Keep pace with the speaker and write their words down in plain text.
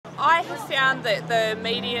I have found that the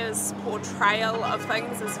media's portrayal of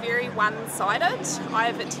things is very one-sided.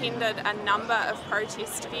 I've attended a number of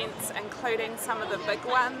protest events, including some of the big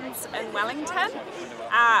ones in Wellington,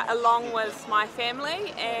 along with my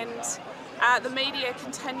family, and the media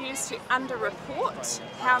continues to underreport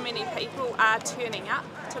how many people are turning up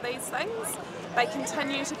to these things. They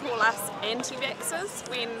continue to call us anti-vaxxers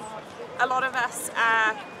when a lot of us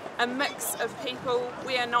are a mix of people.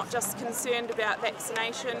 We are not just concerned about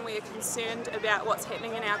vaccination, we are concerned about what's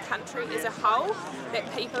happening in our country as a whole,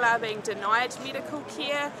 that people are being denied medical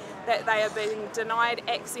care, that they are being denied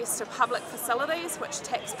access to public facilities which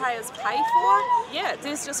taxpayers pay for. Yeah,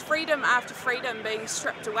 there's just freedom after freedom being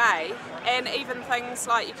stripped away, and even things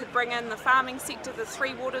like you could bring in the farming sector, the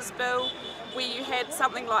Three Waters Bill, where you had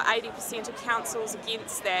something like 80% of councils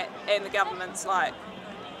against that, and the government's like,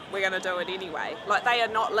 we're going to do it anyway. Like, they are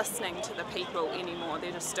not listening to the people anymore,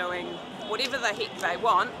 they're just doing whatever the heck they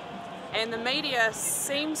want, and the media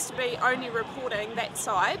seems to be only reporting that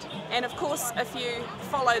side. And of course, if you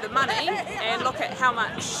follow the money and look at how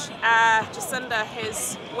much Jacinda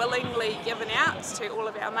has willingly given out to all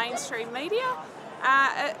of our mainstream media,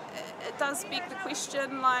 it does beg the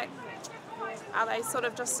question, like, are they sort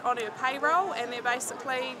of just on her payroll and they're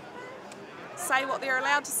basically say what they're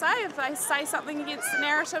allowed to say? If they say something against the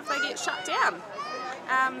narrative, they get shut down.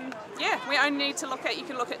 Yeah, we only need to look at, you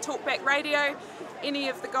can look at Talkback Radio, any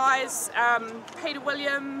of the guys, Peter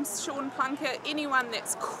Williams, Sean Plunkett, anyone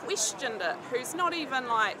that's questioned it, who's not even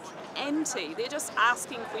like anti, they're just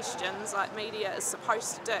asking questions like media is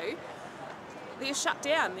supposed to do, they're shut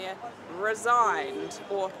down, they're resigned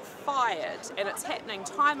or fired, and it's happening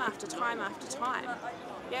time after time after time.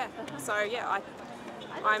 Yeah, so yeah,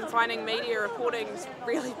 I'm finding media reporting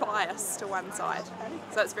really biased to one side,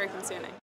 so it's very concerning.